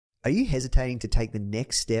Are you hesitating to take the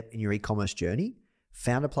next step in your e-commerce journey?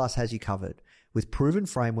 Founder Plus has you covered. With proven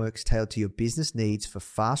frameworks tailored to your business needs for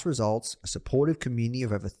fast results, a supportive community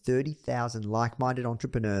of over 30,000 like-minded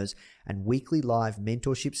entrepreneurs, and weekly live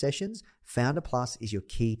mentorship sessions, Founder Plus is your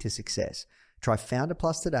key to success. Try Founder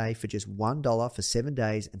Plus today for just $1 for 7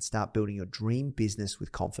 days and start building your dream business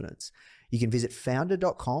with confidence. You can visit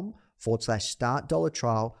founder.com/start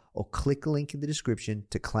 $1 or click the link in the description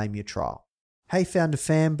to claim your trial. Hey Founder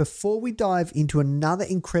fam, before we dive into another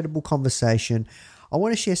incredible conversation, I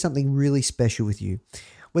want to share something really special with you.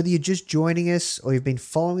 Whether you're just joining us or you've been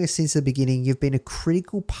following us since the beginning, you've been a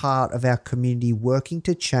critical part of our community working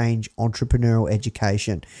to change entrepreneurial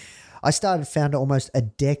education. I started Founder almost a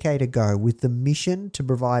decade ago with the mission to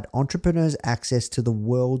provide entrepreneurs access to the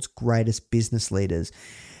world's greatest business leaders.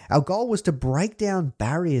 Our goal was to break down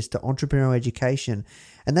barriers to entrepreneurial education,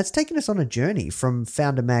 and that's taken us on a journey from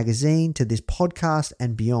Founder Magazine to this podcast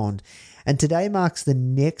and beyond. And today marks the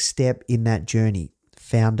next step in that journey,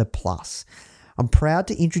 Founder Plus. I'm proud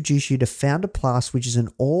to introduce you to Founder Plus, which is an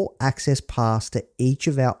all-access pass to each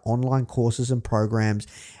of our online courses and programs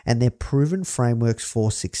and their proven frameworks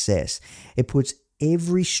for success. It puts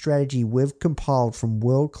every strategy we've compiled from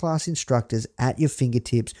world-class instructors at your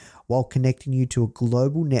fingertips while connecting you to a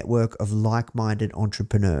global network of like-minded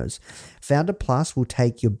entrepreneurs. Founder Plus will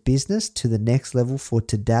take your business to the next level for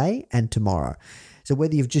today and tomorrow. So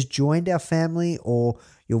whether you've just joined our family or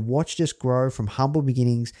you've watched us grow from humble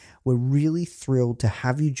beginnings, we're really thrilled to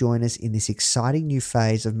have you join us in this exciting new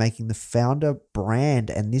phase of making the Founder brand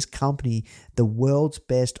and this company the world's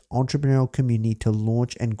best entrepreneurial community to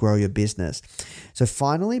launch and grow your business. So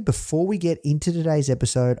finally, before we get into today's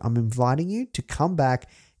episode, I'm inviting you to come back,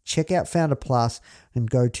 check out Founder Plus, and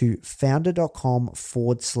go to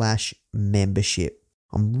founder.com/membership.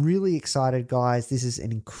 I'm really excited, guys. This is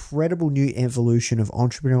an incredible new evolution of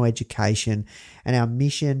entrepreneurial education, and our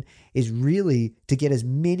mission is really to get as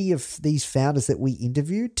many of these founders that we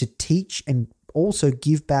interview to teach and also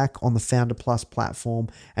give back on the Founder Plus platform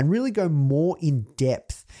and really go more in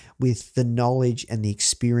depth with the knowledge and the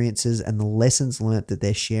experiences and the lessons learned that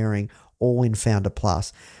they're sharing all in Founder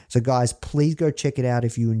Plus. So guys, please go check it out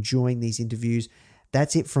if you're enjoying these interviews.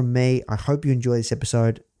 That's it from me. I hope you enjoy this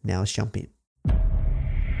episode. Now let's jump in.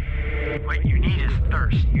 What you need is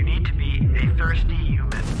thirst. You need to be a thirsty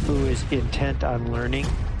human who is intent on learning.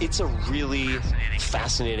 It's a really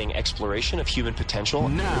fascinating exploration of human potential.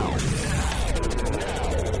 Now.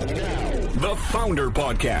 The Founder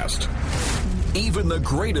Podcast. Even the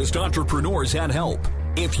greatest entrepreneurs had help.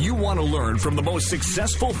 If you want to learn from the most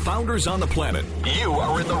successful founders on the planet, you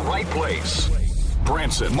are in the right place.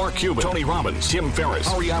 Branson, Mark Cuban, Tony Robbins, Tim Ferriss,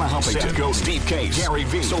 Ariana Huffington, Seth Godin, Steve Case, Gary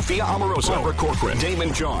Vee, Sophia Amoruso, Barbara Corcoran,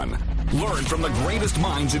 Damon John. Learn from the greatest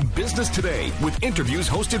minds in business today with interviews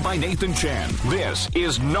hosted by Nathan Chan. This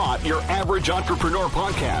is not your average entrepreneur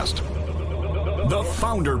podcast. The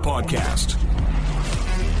Founder Podcast.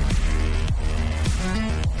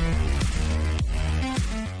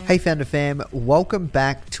 Hey Founder fam, welcome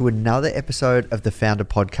back to another episode of the Founder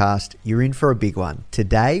Podcast. You're in for a big one.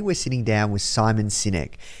 Today we're sitting down with Simon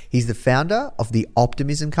Sinek. He's the founder of the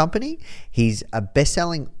Optimism Company. He's a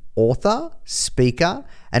best-selling author, speaker,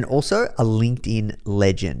 and also a LinkedIn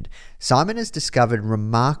legend. Simon has discovered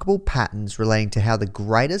remarkable patterns relating to how the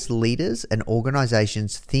greatest leaders and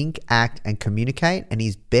organizations think, act, and communicate, and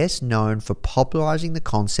he's best known for popularizing the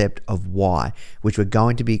concept of why, which we're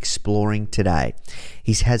going to be exploring today.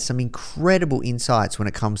 He's had some incredible insights when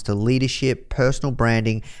it comes to leadership, personal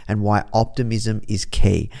branding, and why optimism is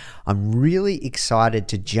key. I'm really excited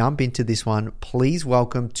to jump into this one. Please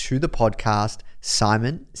welcome to the podcast,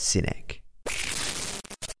 Simon Sinek.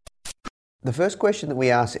 The first question that we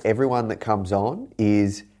ask everyone that comes on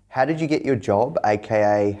is, how did you get your job?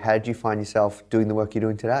 AKA, how did you find yourself doing the work you're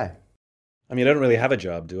doing today? I mean, I don't really have a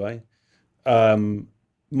job, do I?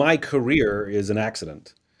 My career is an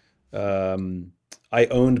accident. I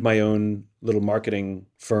owned my own little marketing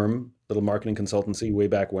firm, little marketing consultancy way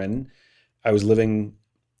back when. I was living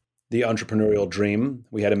the entrepreneurial dream.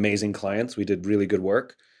 We had amazing clients. We did really good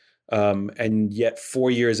work. And yet 4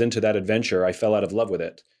 years into that adventure, I fell out of love with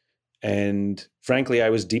it. And frankly, I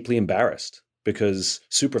was deeply embarrassed because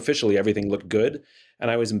superficially everything looked good. And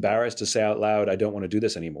I was embarrassed to say out loud, I don't want to do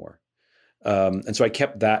this anymore. And so I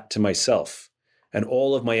kept that to myself. And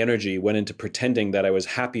all of my energy went into pretending that I was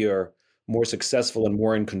happier, more successful, and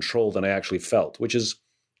more in control than I actually felt, which is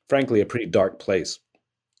frankly a pretty dark place.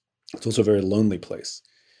 It's also a very lonely place.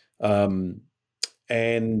 It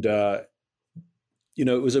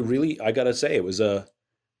was a really, I gotta say, it was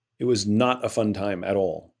not a fun time at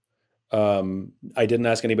all. I didn't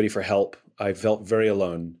ask anybody for help. I felt very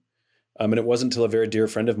alone. And it wasn't until a very dear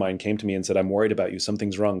friend of mine came to me and said, I'm worried about you.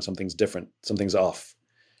 Something's wrong. Something's different. Something's off.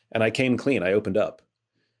 And I came clean. I opened up.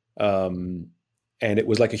 And it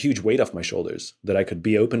was like a huge weight off my shoulders that I could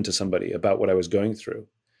be open to somebody about what I was going through.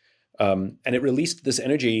 And it released this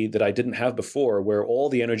energy that I didn't have before, where all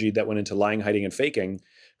the energy that went into lying, hiding, and faking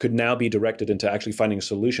could now be directed into actually finding a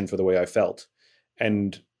solution for the way I felt.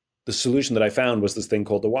 And the solution that I found was this thing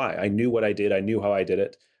called the why. I knew what I did. I knew how I did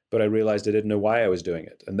it, but I realized I didn't know why I was doing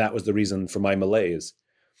it. And that was the reason for my malaise.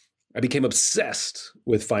 I became obsessed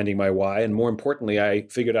with finding my why. And more importantly, I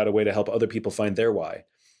figured out a way to help other people find their why.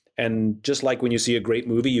 And just like when you see a great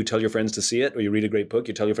movie, you tell your friends to see it, or you read a great book,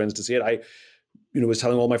 you tell your friends to see it. I was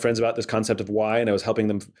telling all my friends about this concept of why, and I was helping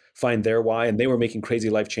them find their why, and they were making crazy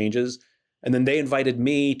life changes. And then they invited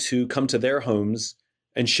me to come to their homes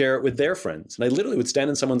and share it with their friends. And I literally would stand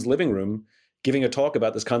in someone's living room giving a talk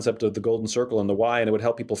about this concept of the golden circle and the why, and it would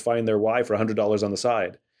help people find their why for $100 on the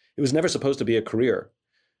side. It was never supposed to be a career,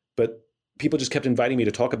 but people just kept inviting me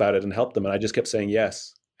to talk about it and help them, and I just kept saying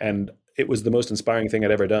yes. And it was the most inspiring thing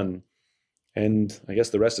I'd ever done. And I guess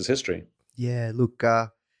the rest is history. Yeah, look,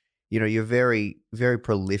 you're very, very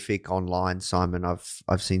prolific online, Simon.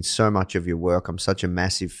 I've seen so much of your work. I'm such a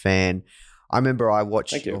massive fan. I remember I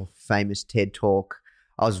watched your famous TED Talk.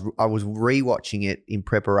 I was rewatching it in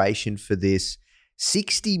preparation for this.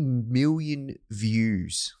 60 million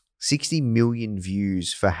views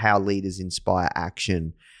for how leaders inspire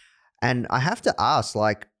action. And I have to ask,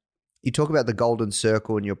 like, you talk about the golden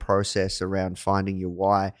circle and your process around finding your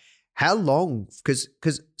why. How long, because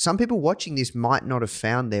some people watching this might not have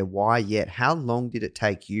found their why yet. How long did it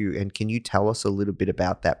take you? And can you tell us a little bit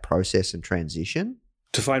about that process and transition?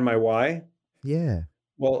 To find my why? Yeah.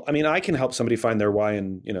 Well, I mean, I can help somebody find their why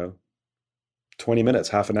in, 20 minutes,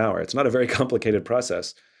 half an hour. It's not a very complicated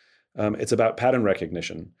process. It's about pattern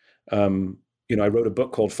recognition. I wrote a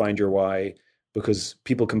book called Find Your Why because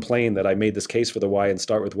people complain that I made this case for the why and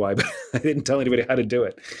start with why, but I didn't tell anybody how to do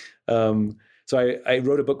it. So I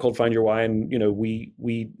wrote a book called Find Your Why, and we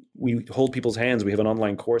hold people's hands. We have an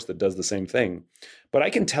online course that does the same thing. But I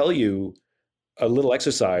can tell you a little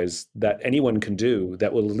exercise that anyone can do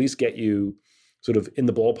that will at least get you sort of in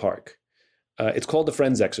the ballpark. It's called the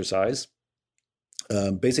Friends exercise.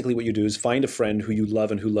 Basically, what you do is find a friend who you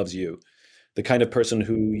love and who loves you. The kind of person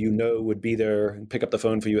who would be there and pick up the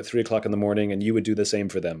phone for you at 3:00 in the morning, and you would do the same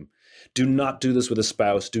for them. Do not do this with a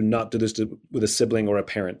spouse. Do not do this with a sibling or a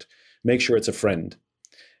parent. Make sure it's a friend.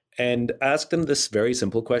 And ask them this very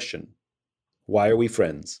simple question. Why are we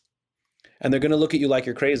friends? And they're going to look at you like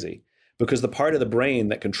you're crazy, because the part of the brain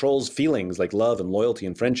that controls feelings like love and loyalty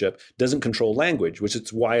and friendship doesn't control language, which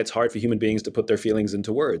is why it's hard for human beings to put their feelings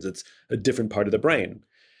into words. It's a different part of the brain.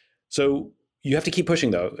 So you have to keep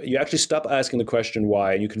pushing, though. You actually stop asking the question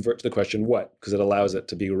why, and you convert to the question what, because it allows it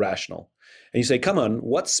to be rational. And you say, come on,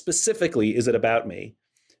 what specifically is it about me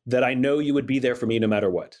that I know you would be there for me no matter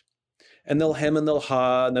what? And they'll hem and they'll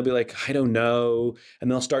ha, and they'll be like, I don't know.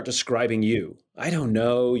 And they'll start describing you. I don't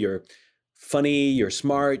know. You're funny, you're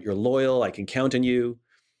smart, you're loyal, I can count on you.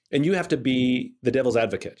 And you have to be the devil's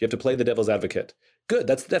advocate. You have to play the devil's advocate. Good,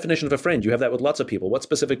 that's the definition of a friend. You have that with lots of people. What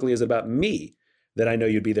specifically is it about me that I know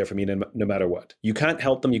you'd be there for me no matter what? You can't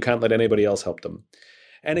help them. You can't let anybody else help them.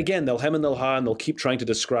 And again, they'll hem and they'll ha, and they'll keep trying to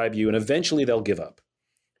describe you, and eventually they'll give up.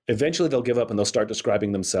 Eventually they'll give up and they'll start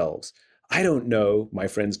describing themselves. I don't know, my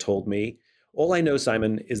friends told me. All I know,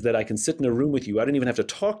 Simon, is that I can sit in a room with you. I don't even have to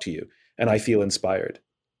talk to you, and I feel inspired.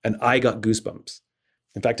 And I got goosebumps.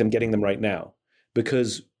 In fact, I'm getting them right now,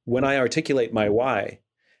 because when I articulate my why,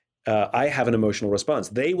 I have an emotional response.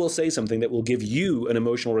 They will say something that will give you an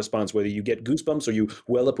emotional response, whether you get goosebumps or you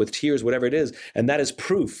well up with tears, whatever it is. And that is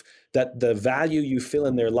proof that the value you feel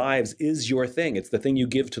in their lives is your thing. It's the thing you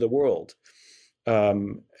give to the world.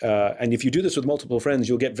 And if you do this with multiple friends,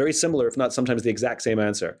 you'll get very similar, if not sometimes the exact same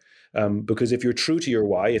answer. Because if you're true to your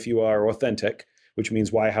why, if you are authentic, which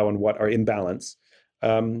means why, how, and what are in balance,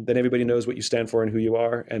 then everybody knows what you stand for and who you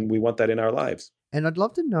are. And we want that in our lives. And I'd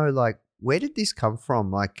love to know, like, where did this come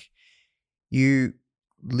from? Like, you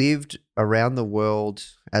lived around the world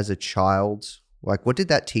as a child. Like, what did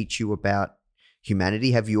that teach you about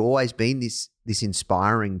humanity? Have you always been this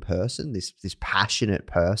inspiring person, this passionate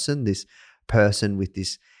person, this person with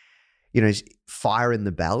this, fire in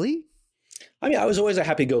the belly? I mean, I was always a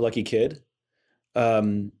happy-go-lucky kid.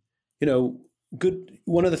 One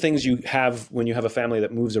of the things you have when you have a family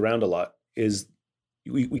that moves around a lot is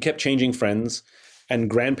we kept changing friends, and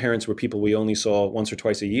grandparents were people we only saw once or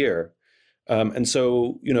twice a year. And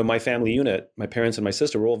so, my family unit, my parents and my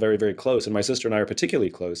sister were all very, very close. And my sister and I are particularly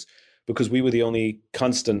close because we were the only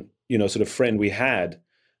constant, sort of friend we had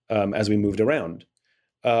as we moved around.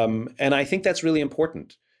 And I think that's really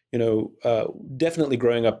important. Definitely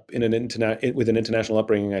growing up in with an international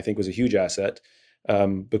upbringing, I think was a huge asset,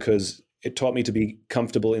 because it taught me to be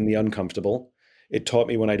comfortable in the uncomfortable. It taught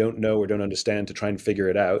me when I don't know or don't understand to try and figure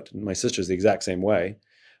it out. And my sister's the exact same way.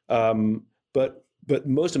 But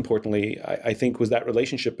most importantly, I think was that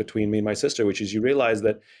relationship between me and my sister, which is you realize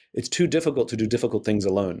that it's too difficult to do difficult things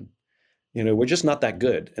alone. We're just not that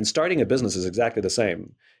good. And starting a business is exactly the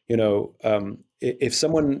same. If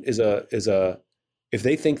someone if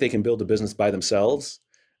they think they can build a business by themselves,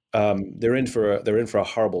 they're in for a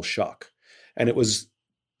horrible shock. And it was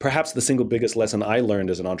perhaps the single biggest lesson I learned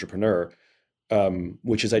as an entrepreneur,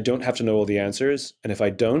 which is I don't have to know all the answers, and if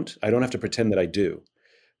I don't have to pretend that I do.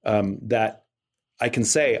 That I can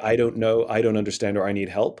say I don't know, I don't understand, or I need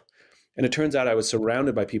help. And it turns out I was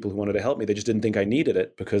surrounded by people who wanted to help me. They just didn't think I needed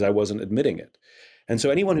it because I wasn't admitting it. And so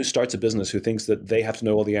anyone who starts a business who thinks that they have to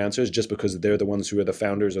know all the answers just because they're the ones who are the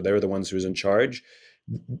founders or they're the ones who's in charge,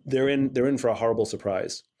 they're in for a horrible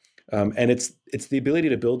surprise. And it's the ability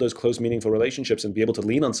to build those close, meaningful relationships and be able to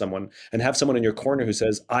lean on someone and have someone in your corner who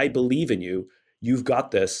says, I believe in you. You've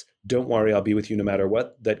got this. Don't worry. I'll be with you no matter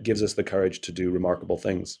what. That gives us the courage to do remarkable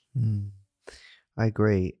things. I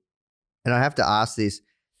agree. And I have to ask this.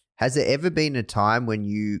 Has there ever been a time when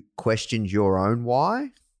you questioned your own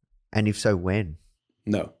why? And if so, when?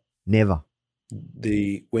 No. Never.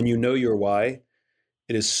 When you know your why,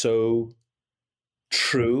 it is so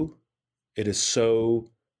true. It is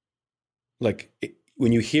so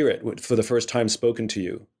when you hear it for the first time spoken to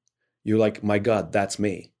you, you're like, my God, that's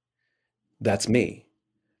me. That's me.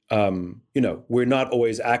 We're not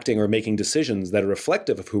always acting or making decisions that are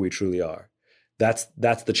reflective of who we truly are. That's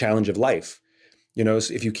the challenge of life. So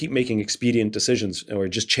if you keep making expedient decisions or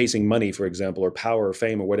just chasing money, for example, or power or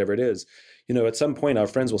fame or whatever it is, at some point our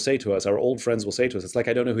friends will say to us, our old friends will say to us, it's like,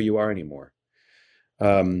 I don't know who you are anymore.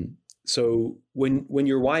 So when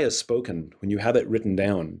your why is spoken, when you have it written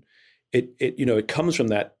down, it comes from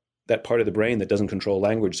that part of the brain that doesn't control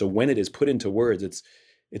language. So when it is put into words,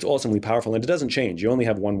 it's awesomely powerful, and it doesn't change. You only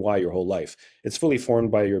have one why your whole life. It's fully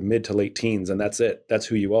formed by your mid to late teens, and that's it. That's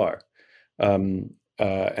who you are. And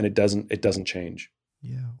it doesn't change.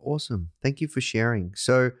 Yeah, awesome. Thank you for sharing.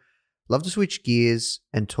 So, love to switch gears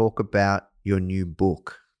and talk about your new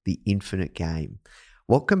book, The Infinite Game.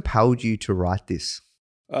 What compelled you to write this?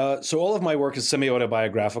 So all of my work is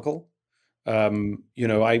semi-autobiographical. I'm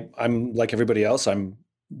like everybody else. I'm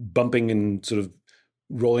bumping and sort of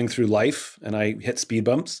rolling through life, and I hit speed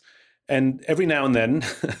bumps. And every now and then,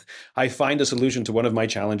 I find a solution to one of my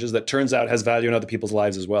challenges that turns out has value in other people's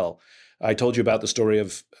lives as well. I told you about the story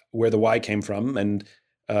of where the why came from, and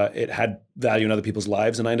it had value in other people's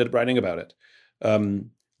lives, and I ended up writing about it.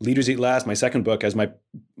 Leaders Eat Last, my second book, as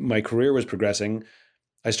my career was progressing,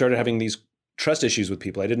 I started having these trust issues with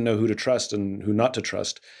people. I didn't know who to trust and who not to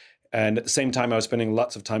trust. And at the same time, I was spending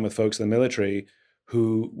lots of time with folks in the military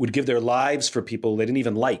who would give their lives for people they didn't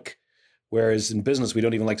even like. Whereas in business, we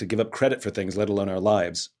don't even like to give up credit for things, let alone our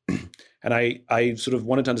lives. And I sort of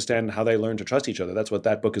wanted to understand how they learn to trust each other. That's what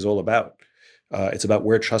that book is all about. It's about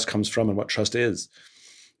where trust comes from and what trust is.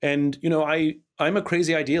 And, I'm a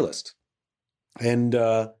crazy idealist. And,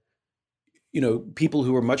 people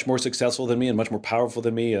who are much more successful than me and much more powerful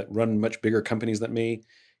than me, run much bigger companies than me,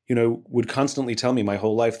 would constantly tell me my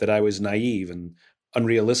whole life that I was naive and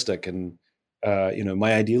unrealistic and,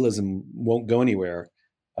 my idealism won't go anywhere.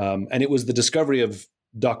 And it was the discovery of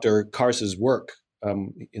Dr. Karse's work.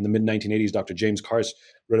 In the mid-1980s, Dr. James Karse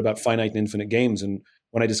wrote about finite and infinite games. And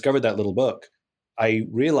when I discovered that little book, I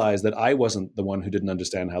realized that I wasn't the one who didn't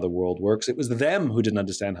understand how the world works. It was them who didn't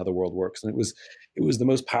understand how the world works. And it was the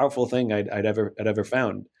most powerful thing I'd ever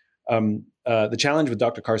found. The challenge with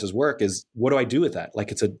Dr. Karse's work is, what do I do with that?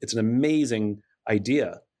 Like, it's an amazing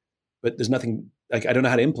idea, but there's nothing, like, I don't know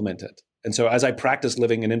how to implement it. And so as I practiced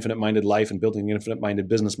living an infinite-minded life and building an infinite-minded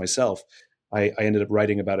business myself, I ended up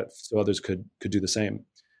writing about it so others could do the same.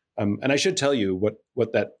 And I should tell you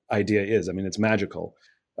what that idea is. I mean, it's magical.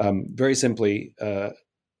 Very simply,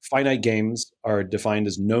 finite games are defined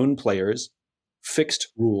as known players, fixed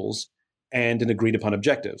rules, and an agreed-upon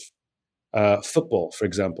objective. Football, for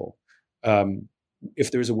example.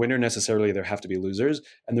 If there's a winner, necessarily there have to be losers,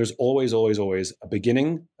 and there's always, always, always a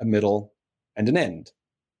beginning, a middle, and an end.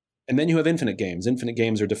 And then you have infinite games. Infinite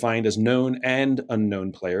games are defined as known and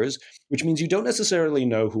unknown players, which means you don't necessarily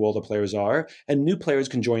know who all the players are, and new players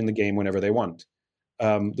can join the game whenever they want.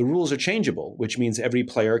 The rules are changeable, which means every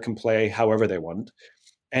player can play however they want.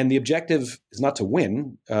 And the objective is not to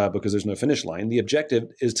win, because there's no finish line. The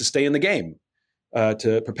objective is to stay in the game,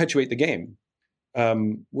 to perpetuate the game.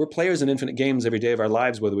 We're players in infinite games every day of our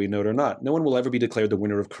lives, whether we know it or not. No one will ever be declared the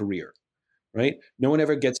winner of career, right? No one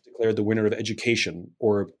ever gets declared the winner of education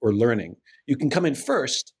or learning. You can come in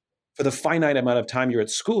first for the finite amount of time you're at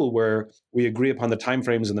school where we agree upon the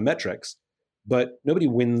timeframes and the metrics, but nobody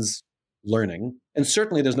wins learning. And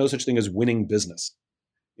certainly there's no such thing as winning business,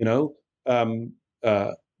 you know?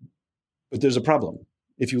 But there's a problem.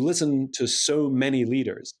 If you listen to so many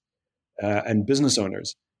leaders and business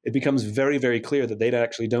owners, it becomes very, very clear that they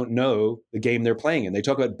actually don't know the game they're playing in. They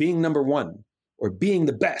talk about being number one or being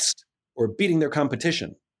the best or beating their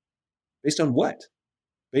competition. Based on what?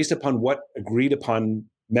 Based upon what agreed upon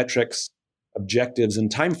metrics, objectives, and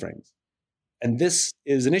timeframes. And this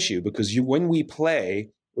is an issue because when we play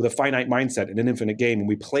with a finite mindset in an infinite game, and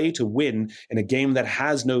we play to win in a game that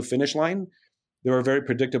has no finish line, there are very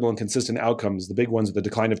predictable and consistent outcomes. The big ones are the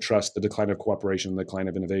decline of trust, the decline of cooperation, the decline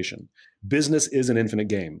of innovation. Business is an infinite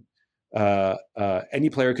game. Any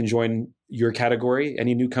player can join your category.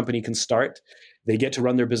 Any new company can start. They get to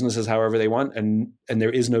run their businesses however they want, and there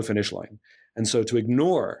is no finish line. And so to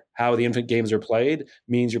ignore how the infinite games are played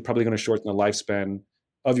means you're probably going to shorten the lifespan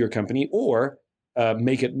of your company or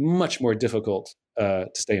make it much more difficult to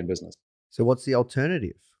stay in business. So what's the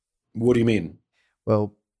alternative? What do you mean?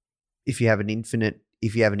 Well, if you have an infinite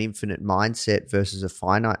mindset versus a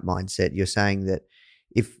finite mindset, you're saying that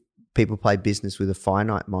if people play business with a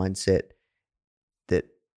finite mindset, that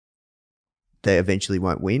they eventually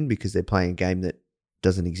won't win because they're playing a game that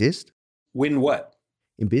doesn't exist? Win what?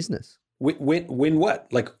 In business. Win what?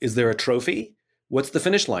 Like, is there a trophy? What's the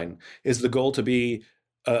finish line? Is the goal to be,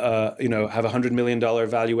 have $100 million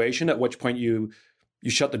valuation, at which point you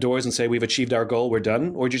shut the doors and say, we've achieved our goal, we're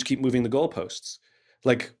done? Or just keep moving the goalposts?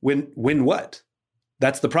 Like, win what?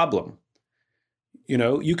 That's the problem. You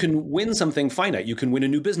know, you can win something finite. You can win a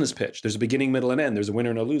new business pitch. There's a beginning, middle, and end. There's a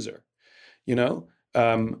winner and a loser, you know?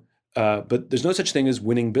 But there's no such thing as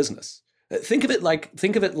winning business. Think of it like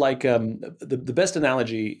the best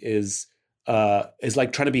analogy is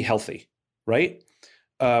like trying to be healthy, right?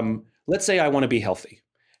 Let's say I want to be healthy.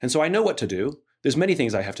 And so I know what to do. There's many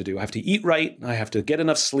things I have to do. I have to eat right. I have to get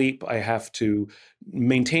enough sleep. I have to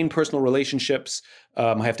maintain personal relationships.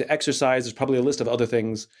 I have to exercise. There's probably a list of other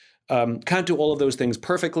things. Can't do all of those things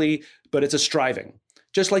perfectly, but it's a striving.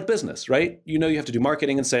 Just like business, right? You know, you have to do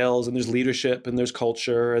marketing and sales, and there's leadership, and there's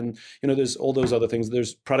culture, and there's all those other things.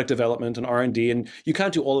 There's product development and R&D, and you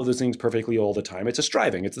can't do all of those things perfectly all the time. It's a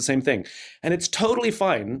striving. It's the same thing, and it's totally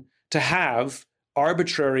fine to have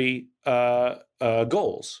arbitrary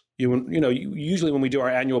goals. Usually when we do our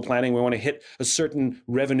annual planning, we want to hit a certain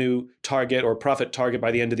revenue target or profit target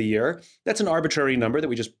by the end of the year. That's an arbitrary number that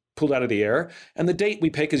we just pulled out of the air, and the date we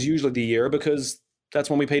pick is usually the year because that's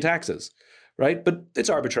when we pay taxes. Right? But it's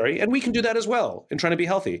arbitrary. And we can do that as well in trying to be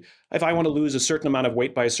healthy. If I want to lose a certain amount of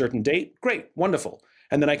weight by a certain date, great, wonderful.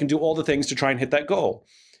 And then I can do all the things to try and hit that goal.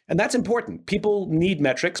 And that's important. People need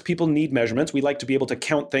metrics. People need measurements. We like to be able to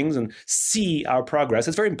count things and see our progress.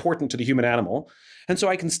 It's very important to the human animal. And so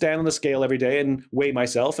I can stand on the scale every day and weigh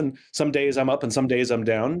myself. And some days I'm up and some days I'm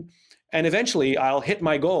down. And eventually I'll hit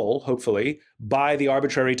my goal, hopefully, by the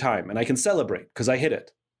arbitrary time. And I can celebrate because I hit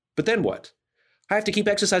it. But then what? I have to keep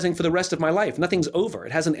exercising for the rest of my life. Nothing's over.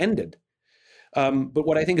 It hasn't ended. But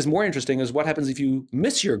what I think is more interesting is what happens if you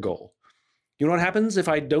miss your goal. You know what happens if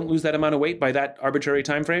I don't lose that amount of weight by that arbitrary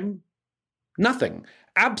time frame? Nothing.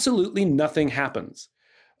 Absolutely nothing happens.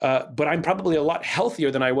 But I'm probably a lot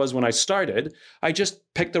healthier than I was when I started. I just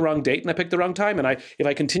picked the wrong date and I picked the wrong time. And if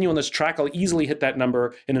I continue on this track, I'll easily hit that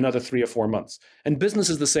number in another 3 or 4 months. And business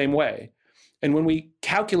is the same way. And when we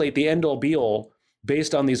calculate the end all be all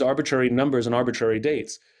based on these arbitrary numbers and arbitrary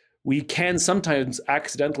dates, we can sometimes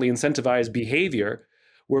accidentally incentivize behavior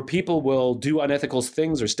where people will do unethical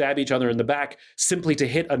things or stab each other in the back simply to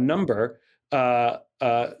hit a number so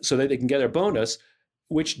that they can get their bonus,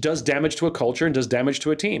 which does damage to a culture and does damage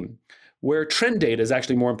to a team, where trend data is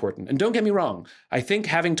actually more important. And don't get me wrong, I think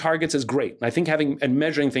having targets is great. I think having and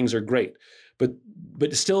measuring things are great. But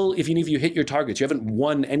still, even if you hit your targets, you haven't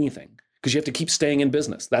won anything because you have to keep staying in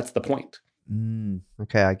business. That's the point.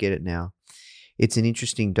 Okay, I get it now. It's an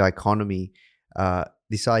interesting dichotomy,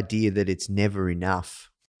 this idea that it's never enough.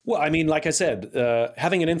 Well, I mean, like I said,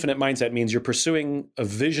 having an infinite mindset means you're pursuing a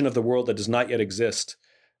vision of the world that does not yet exist.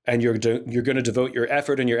 And you're going to devote your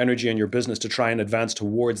effort and your energy and your business to try and advance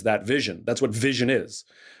towards that vision. That's what vision is,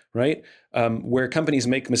 right? Where companies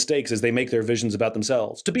make mistakes is they make their visions about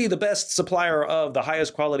themselves. To be the best supplier of the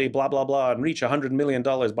highest quality, blah, blah, blah, and reach $100 million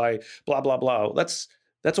by blah, blah, blah. That's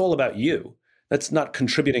all about you. That's not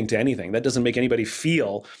contributing to anything. That doesn't make anybody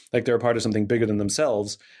feel like they're a part of something bigger than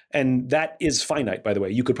themselves. And that is finite, by the way.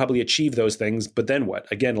 You could probably achieve those things, but then what?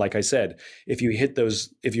 Again, like I said, if you hit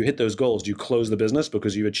those goals, do you close the business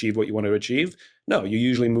because you achieved what you want to achieve? No, you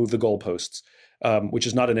usually move the goalposts, which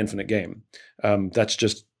is not an infinite game. That's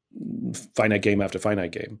just finite game after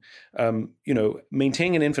finite game.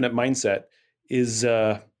 Maintaining an infinite mindset is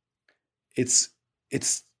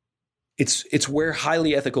it's where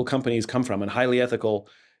highly ethical companies come from and highly ethical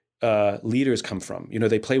leaders come from.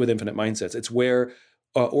 They play with infinite mindsets. It's where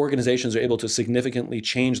organizations are able to significantly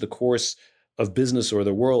change the course of business or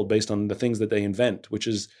the world based on the things that they invent, which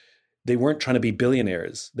is they weren't trying to be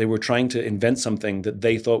billionaires. They were trying to invent something that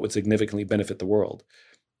they thought would significantly benefit the world.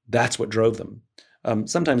 That's what drove them.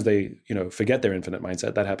 Sometimes they, forget their infinite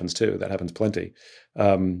mindset. That happens too. That happens plenty.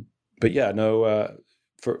 But yeah, no,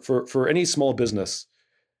 for any small business,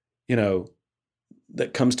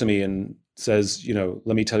 that comes to me and says,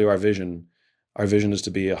 let me tell you our vision. Our vision is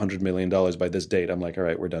to be $100 million by this date. I'm like, all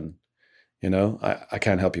right, we're done. I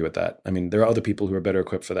can't help you with that. I mean, there are other people who are better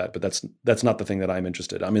equipped for that, but that's not the thing that I'm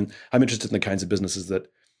interested in. I'm interested in the kinds of businesses that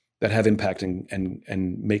have impact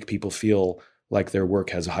and make people feel like their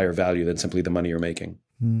work has a higher value than simply the money you're making.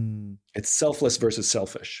 It's selfless versus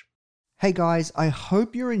selfish. Hey guys, I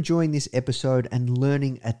hope you're enjoying this episode and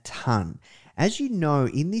learning a ton. As you know,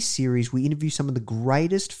 in this series, we interview some of the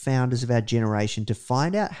greatest founders of our generation to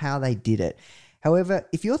find out how they did it. However,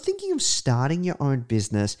 if you're thinking of starting your own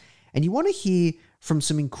business and you want to hear from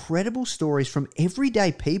some incredible stories from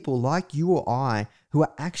everyday people like you or I who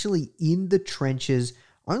are actually in the trenches,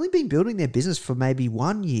 only been building their business for maybe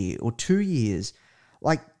 1 year or 2 years,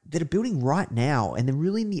 like that are building right now and they're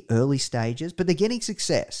really in the early stages, but they're getting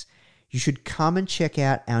success, you should come and check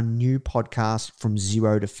out our new podcast, From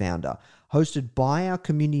Zero to Founder, hosted by our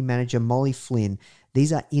community manager, Molly Flynn.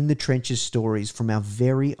 These are in the trenches stories from our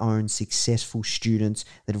very own successful students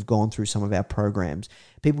that have gone through some of our programs.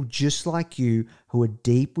 People just like you who are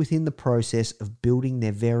deep within the process of building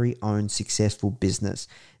their very own successful business.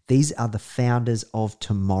 These are the founders of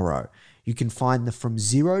tomorrow. You can find the From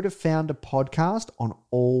Zero to Founder podcast on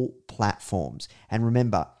all platforms. And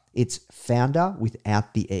remember, it's founder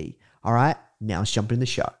without the E. All right, now let's jump in the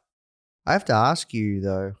show. I have to ask you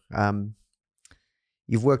though,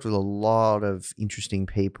 you've worked with a lot of interesting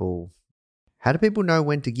people. How do people know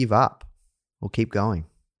when to give up or keep going?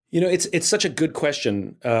 It's such a good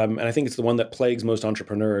question. And I think it's the one that plagues most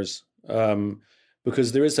entrepreneurs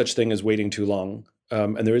because there is such thing as waiting too long.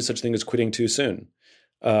 And there is such thing as quitting too soon.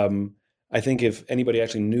 I think if anybody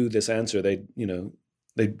actually knew this answer, they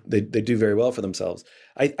do very well for themselves.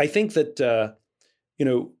 I think that,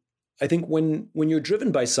 I think when you're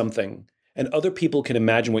driven by something and other people can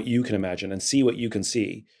imagine what you can imagine and see what you can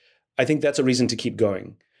see, I think that's a reason to keep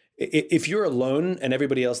going. If you're alone and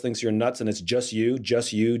everybody else thinks you're nuts and it's just you,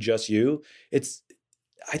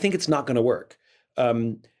 I think it's not going to work.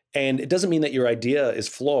 And it doesn't mean that your idea is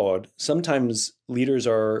flawed. Sometimes leaders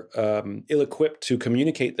are ill-equipped to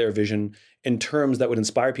communicate their vision in terms that would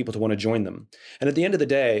inspire people to want to join them. And at the end of the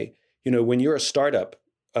day, when you're a startup,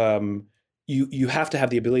 you have to have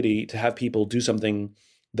the ability to have people do something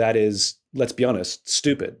that is, let's be honest,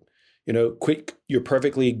 stupid. Quit your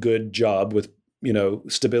perfectly good job with,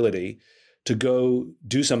 stability to go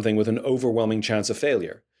do something with an overwhelming chance of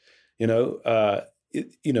failure. With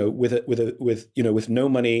no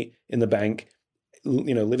money in the bank,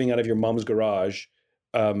 living out of your mom's garage,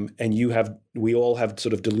 and we all have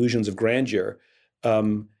sort of delusions of grandeur.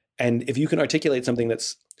 And if you can articulate something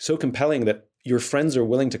that's so compelling that your friends are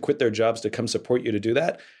willing to quit their jobs to come support you to do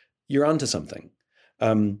that, you're onto something.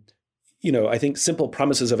 I think simple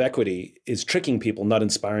promises of equity is tricking people, not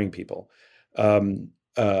inspiring people.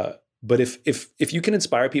 But if you can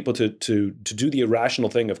inspire people to do the irrational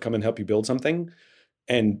thing of come and help you build something,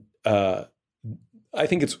 and I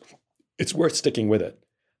think it's worth sticking with it.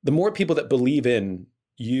 The more people that believe in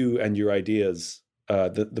you and your ideas,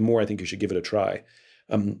 the more I think you should give it a try.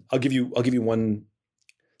 I'll give you one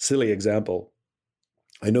silly example.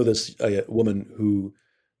 I know this woman who,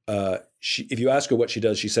 if you ask her what she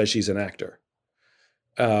does, she says she's an actor.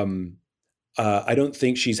 I don't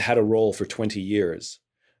think she's had a role for 20 years.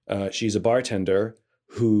 She's a bartender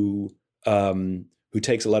who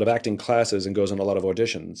takes a lot of acting classes and goes on a lot of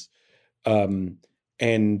auditions. I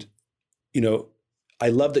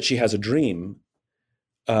love that she has a dream,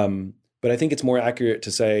 but I think it's more accurate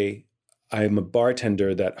to say I'm a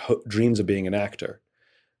bartender that dreams of being an actor.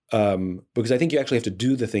 Because I think you actually have to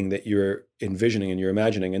do the thing that you're envisioning and you're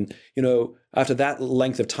imagining. And, after that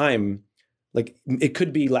length of time, like it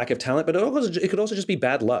could be lack of talent, but it could also just be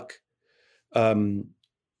bad luck.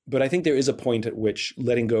 but I think there is a point at which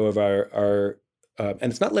letting go of our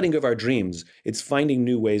and it's not letting go of our dreams, it's finding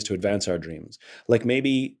new ways to advance our dreams. Like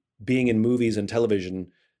maybe being in movies and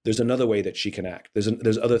television, there's another way that she can act.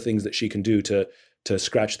 There's other things that she can do to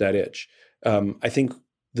scratch that itch. I think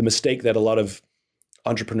the mistake that a lot of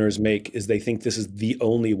entrepreneurs make is they think this is the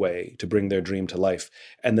only way to bring their dream to life.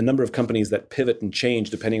 And the number of companies that pivot and change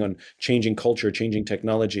depending on changing culture, changing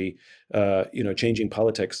technology, changing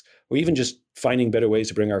politics, or even just finding better ways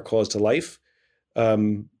to bring our cause to life.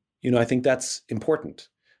 I think that's important.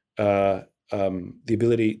 The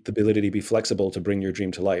ability to be flexible to bring your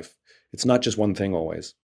dream to life. It's not just one thing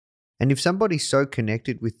always. And if somebody's so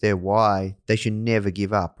connected with their why, they should never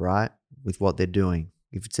give up, right? With what they're doing.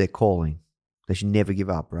 If it's their calling, they should never give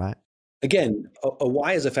up, right? Again, a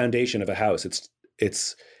why is a foundation of a house.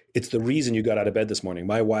 It's the reason you got out of bed this morning.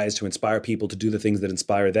 My why is to inspire people to do the things that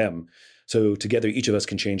inspire them. So together, each of us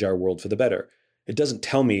can change our world for the better. It doesn't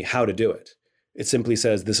tell me how to do it. It simply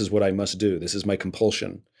says, this is what I must do. This is my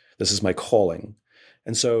compulsion. This is my calling.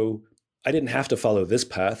 And so I didn't have to follow this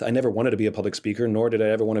path. I never wanted to be a public speaker, nor did I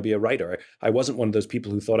ever want to be a writer. I wasn't one of those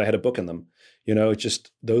people who thought I had a book in them. It's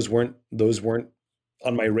just those weren't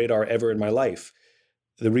on my radar ever in my life.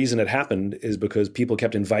 The reason it happened is because people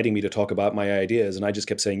kept inviting me to talk about my ideas, and I just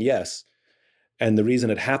kept saying yes. And the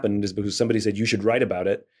reason it happened is because somebody said, you should write about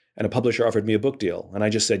it, and a publisher offered me a book deal, and I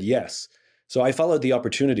just said yes. So I followed the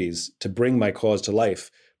opportunities to bring my cause to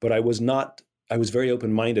life, but I was very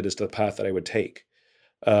open-minded as to the path that I would take.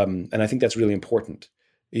 And I think that's really important.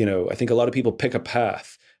 I think a lot of people pick a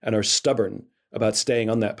path and are stubborn about staying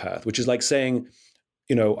on that path, which is like saying,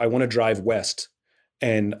 I want to drive west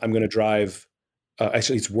and I'm going to drive,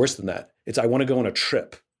 actually it's worse than that. I want to go on a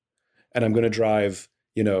trip and I'm going to drive,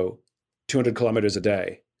 200 kilometers a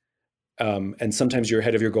day. And sometimes you're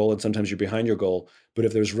ahead of your goal and sometimes you're behind your goal. But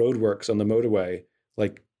if there's roadworks on the motorway,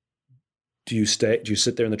 like, do you sit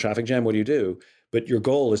there in the traffic jam? What do you do? But your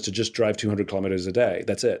goal is to just drive 200 kilometers a day.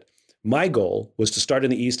 That's it. My goal was to start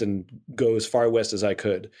in the east and go as far west as I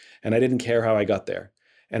could. And I didn't care how I got there.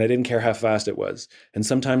 And I didn't care how fast it was. And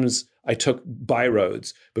sometimes I took by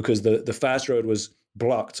roads because the fast road was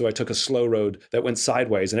blocked. So I took a slow road that went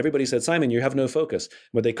sideways. And everybody said, Simon, you have no focus.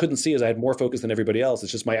 What they couldn't see is I had more focus than everybody else.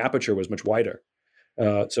 It's just my aperture was much wider.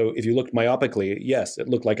 So if you looked myopically, yes, it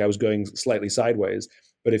looked like I was going slightly sideways.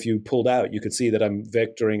 But if you pulled out, you could see that I'm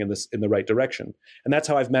vectoring in the right direction. And that's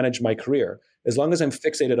how I've managed my career. As long as I'm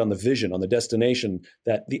fixated on the vision, on the destination,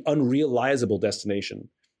 that the unrealizable destination,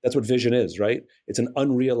 that's what vision is, right? It's an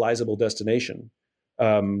unrealizable destination.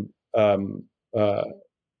 Then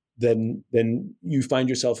you find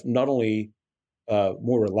yourself not only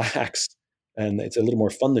more relaxed and it's a little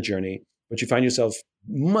more fun, the journey, but you find yourself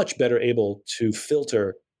much better able to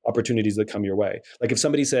filter opportunities that come your way. Like if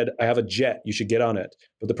somebody said, I have a jet, you should get on it,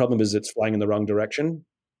 but the problem is it's flying in the wrong direction.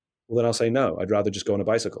 Well, then I'll say, no, I'd rather just go on a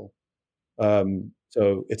bicycle.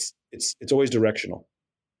 So it's always directional,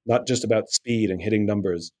 not just about speed and hitting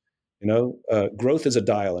numbers. Growth is a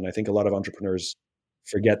dial. And I think a lot of entrepreneurs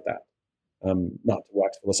forget that. Not to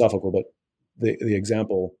wax philosophical, but the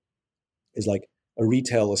example is like a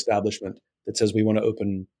retail establishment that says we want to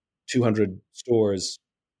open 200 stores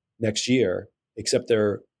next year, except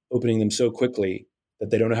they're opening them so quickly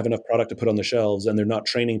that they don't have enough product to put on the shelves and they're not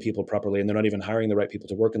training people properly and they're not even hiring the right people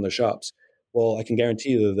to work in the shops. Well, I can guarantee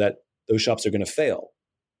you that those shops are going to fail.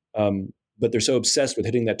 But they're so obsessed with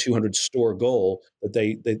hitting that 200 store goal that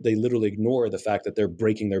they literally ignore the fact that they're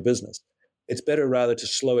breaking their business. It's better rather to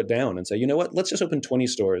slow it down and say, you know what, let's just open 20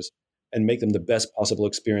 stores and make them the best possible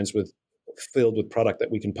experience filled with product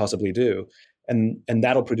that we can possibly do. And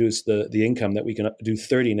that'll produce the income that we can do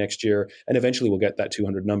 30 next year. And eventually we'll get that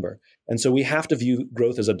 200 number. And so we have to view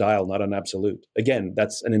growth as a dial, not an absolute. Again,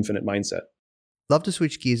 that's an infinite mindset. Love to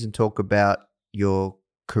switch gears and talk about your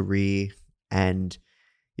career and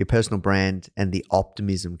your personal brand and the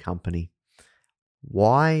Optimism Company.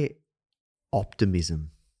 Why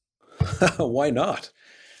optimism? Why not?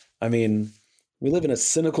 I mean, we live in a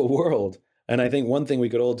cynical world. And I think one thing we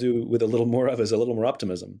could all do with a little more of is a little more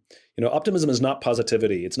optimism. Optimism is not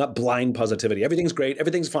positivity. It's not blind positivity. Everything's great.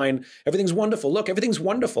 Everything's fine. Everything's wonderful. Look, everything's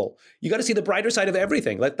wonderful. You got to see the brighter side of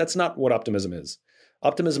everything. That's not what optimism is.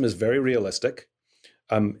 Optimism is very realistic.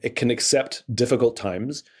 It can accept difficult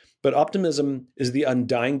times, but optimism is the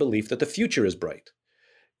undying belief that the future is bright.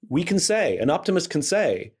 An optimist can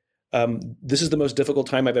say, this is the most difficult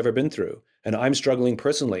time I've ever been through, and I'm struggling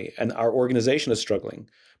personally, and our organization is struggling.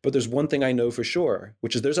 But there's one thing I know for sure,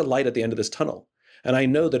 which is there's a light at the end of this tunnel. And I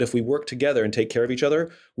know that if we work together and take care of each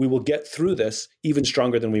other, we will get through this even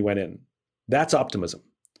stronger than we went in. That's optimism.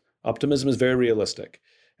 Optimism is very realistic.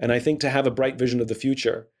 And I think to have a bright vision of the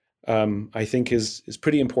future, I think is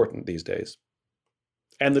pretty important these days.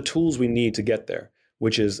 And the tools we need to get there,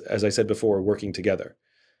 which is, as I said before, working together.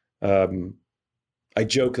 I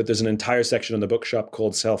joke that there's an entire section in the bookshop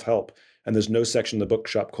called self-help, and there's no section in the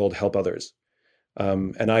bookshop called help others.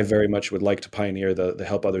 And I very much would like to pioneer the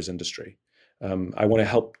help others industry. I want to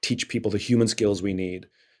help teach people the human skills we need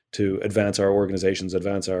to advance our organizations,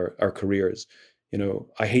 advance our careers.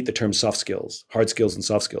 I hate the term soft skills, hard skills and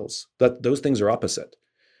soft skills. Those things are opposite.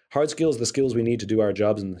 Hard skills are the skills we need to do our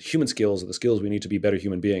jobs, and human skills are the skills we need to be better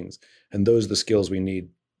human beings. And those are the skills we need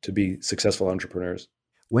to be successful entrepreneurs.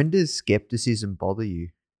 When does skepticism bother you?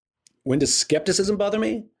 When does skepticism bother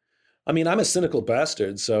me? I mean, I'm a cynical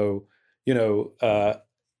bastard. So, there's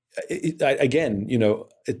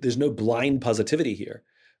no blind positivity here.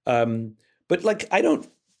 But I don't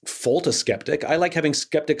fault a skeptic. I like having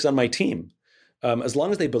skeptics on my team. As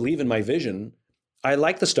long as they believe in my vision, I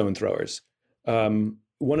like the stone throwers.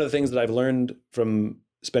 One of the things that I've learned from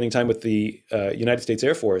spending time with the United States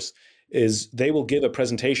Air Force is they will give a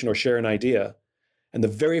presentation or share an idea. And the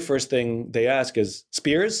very first thing they ask is,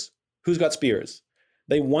 spears? Who's got spears?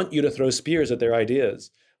 They want you to throw spears at their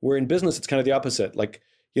ideas. Where in business, it's kind of the opposite.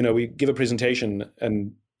 We give a presentation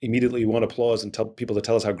and immediately we want applause and tell people to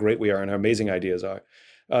tell us how great we are and how amazing ideas are.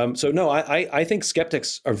 I think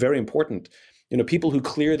skeptics are very important. People who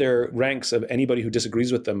clear their ranks of anybody who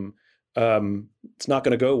disagrees with them, it's not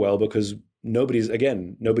going to go well because nobody's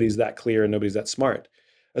that clear and nobody's that smart.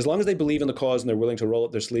 As long as they believe in the cause and they're willing to roll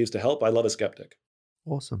up their sleeves to help, I love a skeptic.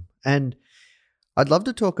 Awesome. And I'd love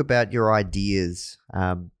to talk about your ideas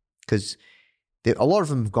because a lot of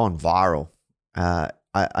them have gone viral.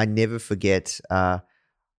 I never forget Tom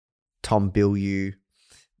Bilyeu,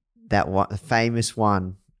 that one, the famous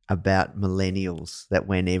one about millennials that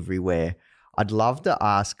went everywhere. I'd love to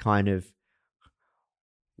ask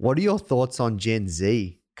what are your thoughts on Gen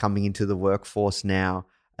Z coming into the workforce now,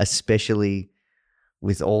 especially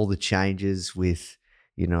with all the changes with,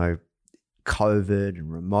 COVID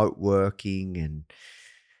and remote working and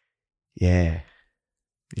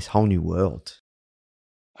this whole new world.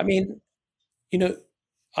 I mean,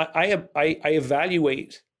 I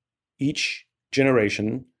evaluate each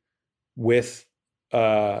generation with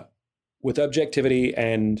objectivity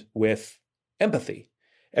and with empathy.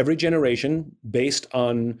 Every generation, based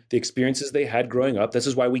on the experiences they had growing up. This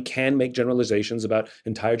is why we can make generalizations about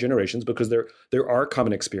entire generations, because there are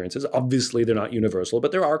common experiences. Obviously, they're not universal,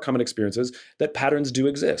 but there are common experiences that patterns do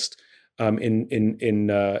exist in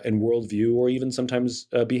worldview or even sometimes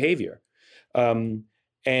behavior. So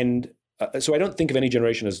I don't think of any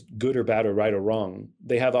generation as good or bad or right or wrong.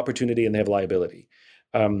 They have opportunity and they have liability.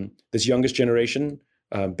 This youngest generation,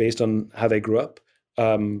 based on how they grew up,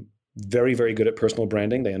 very, very good at personal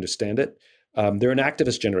branding. They understand it. They're an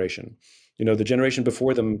activist generation. The generation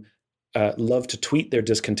before them love to tweet their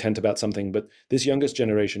discontent about something, but this youngest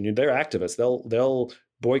generation, they're activists. They'll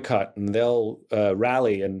boycott and they'll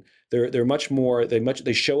rally, and they're much more.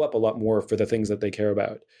 They show up a lot more for the things that they care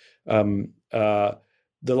about. The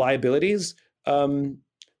liabilities,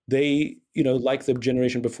 they like the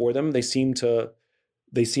generation before them, they seem to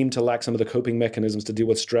lack some of the coping mechanisms to deal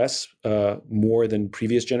with stress more than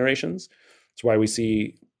previous generations. That's why we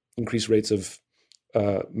see increased rates of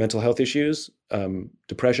mental health issues,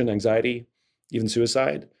 depression, anxiety, even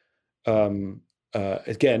suicide.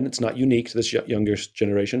 Again, it's not unique to this younger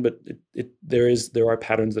generation, but there are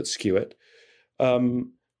patterns that skew it.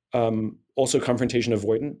 Also, confrontation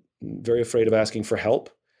avoidant, very afraid of asking for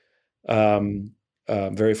help,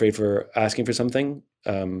 very afraid for asking for something.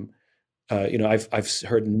 I've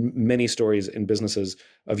heard many stories in businesses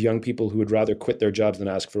of young people who would rather quit their jobs than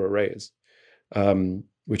ask for a raise,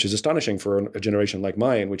 which is astonishing for a generation like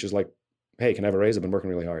mine, which is like, hey, can I have a raise? I've been working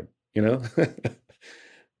really hard,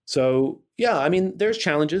 So, there's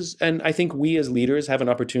challenges. And I think we as leaders have an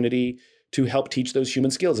opportunity to help teach those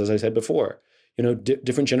human skills, as I said before.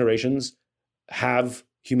 Different generations have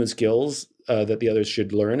human skills that the others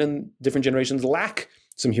should learn, and different generations lack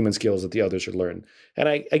some human skills that the others should learn.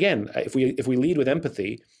 And if we lead with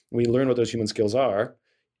empathy, we learn what those human skills are,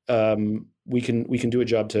 we can do a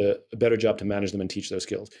better job to manage them and teach those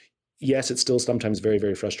skills. Yes, it's still sometimes very,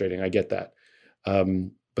 very frustrating. I get that.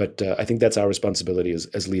 But I think that's our responsibility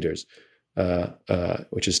as leaders,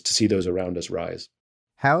 which is to see those around us rise.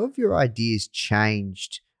 How have your ideas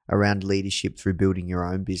changed around leadership through building your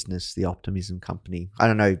own business, the Optimism Company? I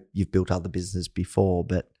don't know, you've built other business before,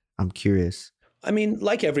 but I'm curious.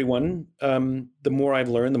 Like everyone, the more I've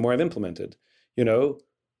learned, the more I've implemented. I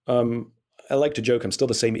like to joke, I'm still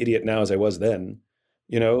the same idiot now as I was then.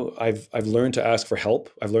 I've learned to ask for help.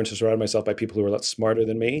 I've learned to surround myself by people who are a lot smarter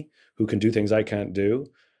than me, who can do things I can't do.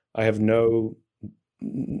 I have no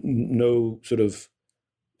sort of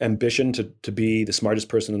ambition to be the smartest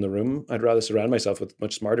person in the room. I'd rather surround myself with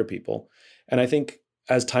much smarter people. And I think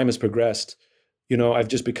as time has progressed, I've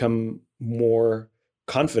just become more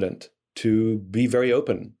confident to be very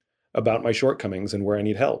open about my shortcomings and where I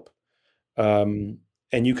need help. And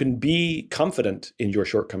you can be confident in your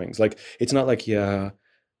shortcomings. Like, it's not like, yeah,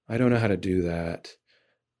 I don't know how to do that,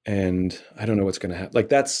 and I don't know what's going to happen. Like,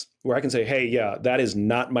 that's where I can say, hey, yeah, that is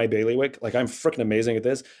not my bailiwick. Like, I'm freaking amazing at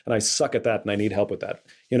this, and I suck at that, and I need help with that.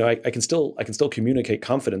 I can still communicate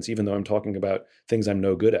confidence, even though I'm talking about things I'm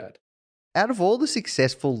no good at. Out of all the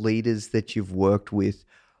successful leaders that you've worked with,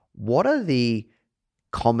 what are the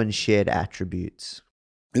common shared attributes?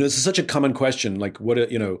 This is such a common question. Like, what are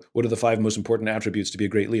the 5 most important attributes to be a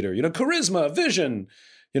great leader? Charisma, vision.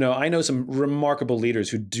 I know some remarkable leaders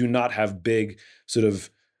who do not have big sort of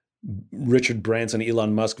Richard Branson,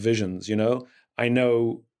 Elon Musk visions. I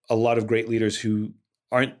know a lot of great leaders who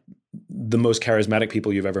aren't the most charismatic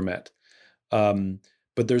people you've ever met.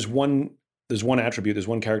 But there's one attribute, there's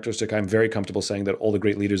one characteristic I'm very comfortable saying that all the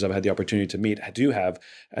great leaders I've had the opportunity to meet do have,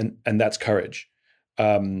 and that's courage.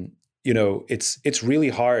 It's really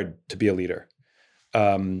hard to be a leader.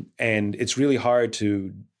 And it's really hard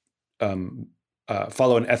to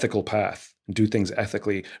follow an ethical path and do things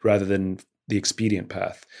ethically rather than the expedient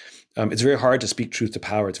path. It's very hard to speak truth to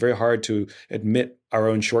power. It's very hard to admit our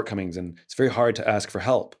own shortcomings, and it's very hard to ask for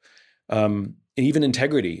help. And even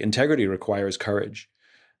integrity requires courage.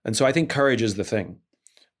 And so I think courage is the thing,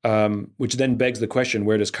 which then begs the question,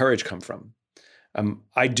 where does courage come from?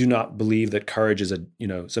 I do not believe that courage is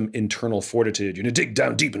some internal fortitude, dig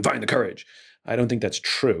down deep and find the courage. I don't think that's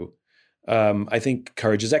true. I think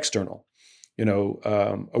courage is external.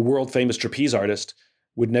 A world famous trapeze artist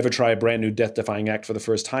would never try a brand new death-defying act for the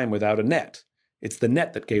first time without a net. It's the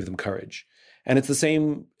net that gave them courage. And it's the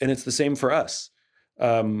same for us,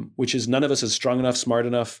 which is none of us is strong enough, smart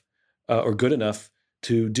enough, or good enough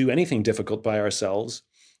to do anything difficult by ourselves.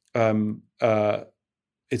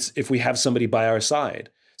 It's if we have somebody by our side,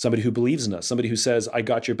 somebody who believes in us, somebody who says, I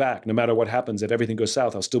got your back. No matter what happens, if everything goes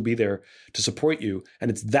south, I'll still be there to support you. And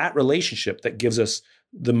it's that relationship that gives us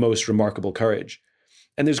the most remarkable courage.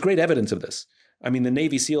 And there's great evidence of this. I mean, the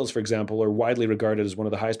Navy SEALs, for example, are widely regarded as one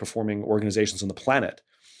of the highest performing organizations on the planet.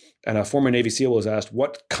 And a former Navy SEAL was asked,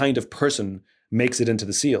 what kind of person makes it into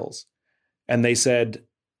the SEALs? And they said,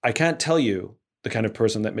 I can't tell you the kind of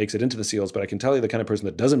person that makes it into the SEALs, but I can tell you the kind of person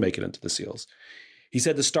that doesn't make it into the SEALs. He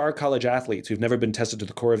said the star college athletes who've never been tested to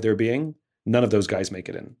the core of their being, none of those guys make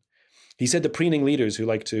it in. He said the preening leaders who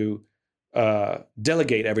like to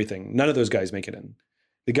delegate everything, none of those guys make it in.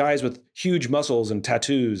 The guys with huge muscles and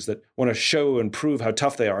tattoos that want to show and prove how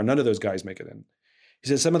tough they are, none of those guys make it in. He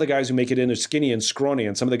says some of the guys who make it in are skinny and scrawny,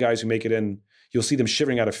 and some of the guys who make it in, you'll see them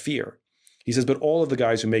shivering out of fear. He says, but all of the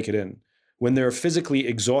guys who make it in, when they're physically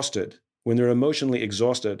exhausted, when they're emotionally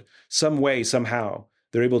exhausted, some way, somehow,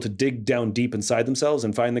 they're able to dig down deep inside themselves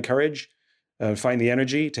and find the courage, find the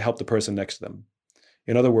energy to help the person next to them.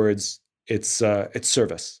 In other words, it's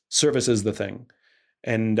service. Service is the thing.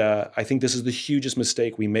 And I think this is the hugest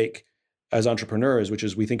mistake we make as entrepreneurs, which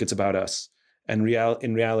is we think it's about us. And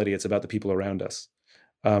in reality, it's about the people around us.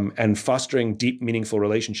 And fostering deep, meaningful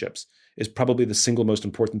relationships is probably the single most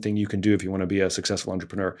important thing you can do if you want to be a successful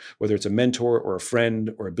entrepreneur, whether it's a mentor or a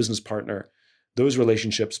friend or a business partner. Those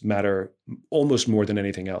relationships matter almost more than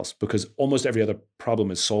anything else, because almost every other problem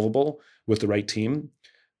is solvable with the right team.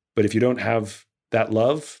 But if you don't have that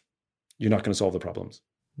love, you're not going to solve the problems.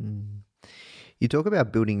 You talk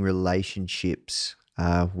about building relationships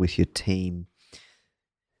with your team.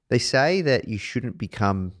 They say that you shouldn't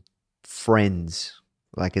become friends.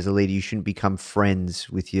 Like, as a leader, you shouldn't become friends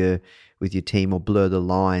with your team or blur the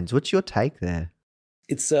lines. What's your take there?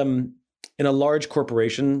 It's in a large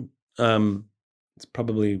corporation, it's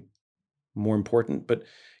probably more important. But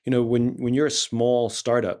when you're a small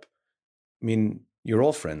startup, I mean, you're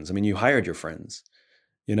all friends. I mean, you hired your friends.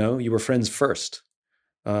 You were friends first.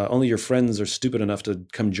 Only your friends are stupid enough to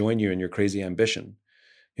come join you in your crazy ambition.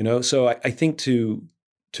 So I think to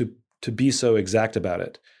be so exact about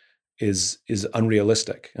it is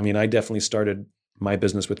unrealistic. I mean, I definitely started my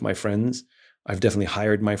business with my friends. I've definitely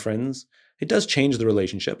hired my friends. It does change the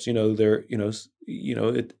relationships. And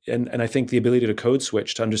I think the ability to code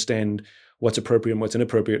switch to understand what's appropriate and what's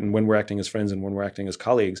inappropriate, and when we're acting as friends and when we're acting as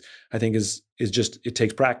colleagues, I think is just, it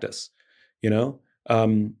takes practice.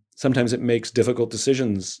 Sometimes it makes difficult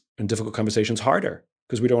decisions and difficult conversations harder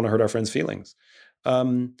because we don't want to hurt our friends' feelings.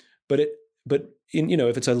 But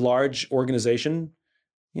if it's a large organization,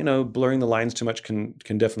 blurring the lines too much can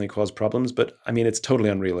definitely cause problems. But I mean, it's totally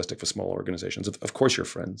unrealistic for small organizations. Of course, you're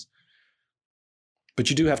friends, but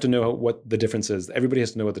you do have to know what the difference is. Everybody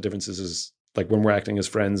has to know what the difference is like when we're acting as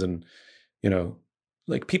friends, and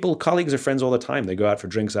like colleagues are friends all the time. They go out for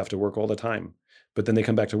drinks after work all the time, but then they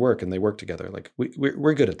come back to work and they work together. Like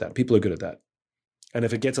we're good at that. People are good at that. And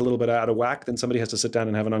if it gets a little bit out of whack, then somebody has to sit down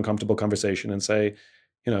and have an uncomfortable conversation and say,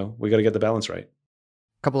 we got to get the balance right.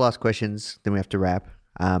 Couple last questions, then we have to wrap.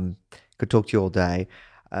 Could talk to you all day.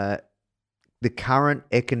 The current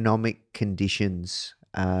economic conditions,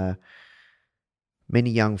 many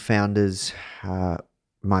young founders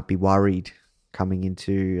might be worried coming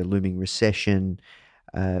into a looming recession.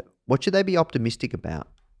 What should they be optimistic about?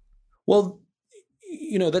 Well,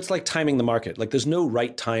 that's like timing the market. Like there's no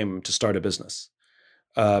right time to start a business.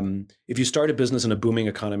 If you start a business in a booming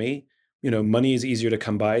economy, money is easier to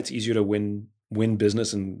come by. It's easier to win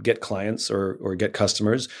business and get clients or get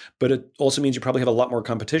customers. But it also means you probably have a lot more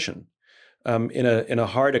competition. In a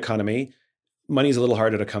hard economy, money is a little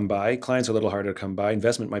harder to come by. Clients are a little harder to come by.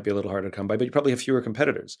 Investment might be a little harder to come by, but you probably have fewer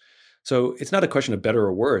competitors. So it's not a question of better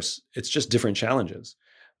or worse. It's just different challenges.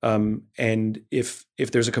 And if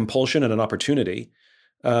there's a compulsion and an opportunity,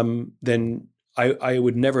 then I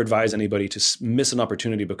would never advise anybody to miss an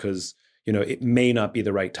opportunity because, it may not be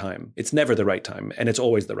the right time. It's never the right time, and it's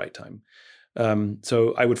always the right time.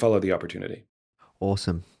 So I would follow the opportunity.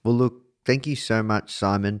 Awesome. Well, look, thank you so much,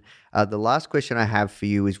 Simon. The last question I have for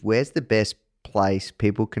you is, where's the best place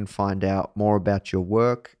people can find out more about your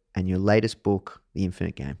work and your latest book, The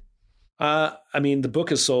Infinite Game? I mean, the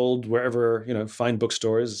book is sold wherever, fine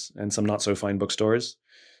bookstores and some not so fine bookstores,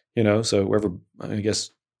 so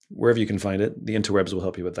wherever you can find it, the interwebs will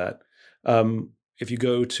help you with that. If you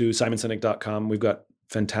go to simonsinek.com, we've got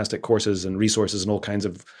fantastic courses and resources and all kinds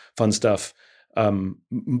of fun stuff,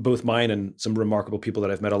 both mine and some remarkable people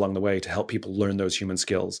that I've met along the way to help people learn those human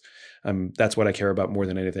skills. That's what I care about more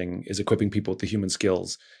than anything, is equipping people with the human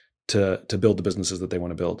skills to build the businesses that they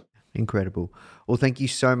want to build. Incredible. Well, thank you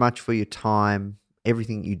so much for your time,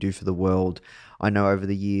 everything you do for the world. I know over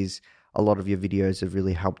the years, a lot of your videos have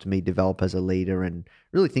really helped me develop as a leader and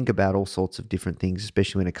really think about all sorts of different things,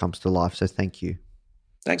 especially when it comes to life. So thank you.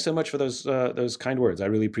 Thanks so much for those kind words. I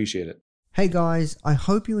really appreciate it. Hey guys, I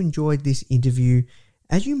hope you enjoyed this interview.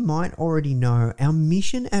 As you might already know, our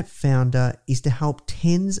mission at Founder is to help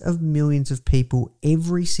tens of millions of people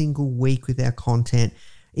every single week with our content,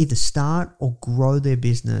 either start or grow their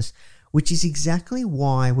business, which is exactly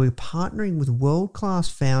why we're partnering with world-class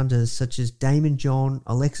founders such as Damon John,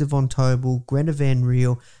 Alexa Von Tobel, Greta Van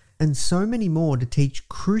Riel, and so many more to teach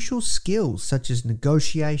crucial skills such as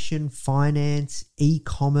negotiation, finance,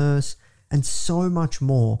 e-commerce, and so much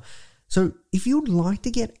more. So if you'd like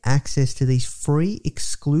to get access to these free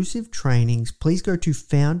exclusive trainings, please go to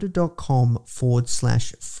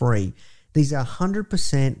founder.com/free. These are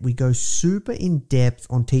 100%. We go super in depth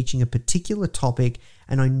on teaching a particular topic,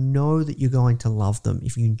 and I know that you're going to love them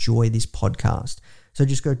if you enjoy this podcast. So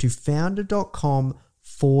just go to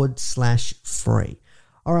founder.com/free.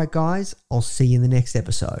 All right, guys, I'll see you in the next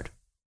episode.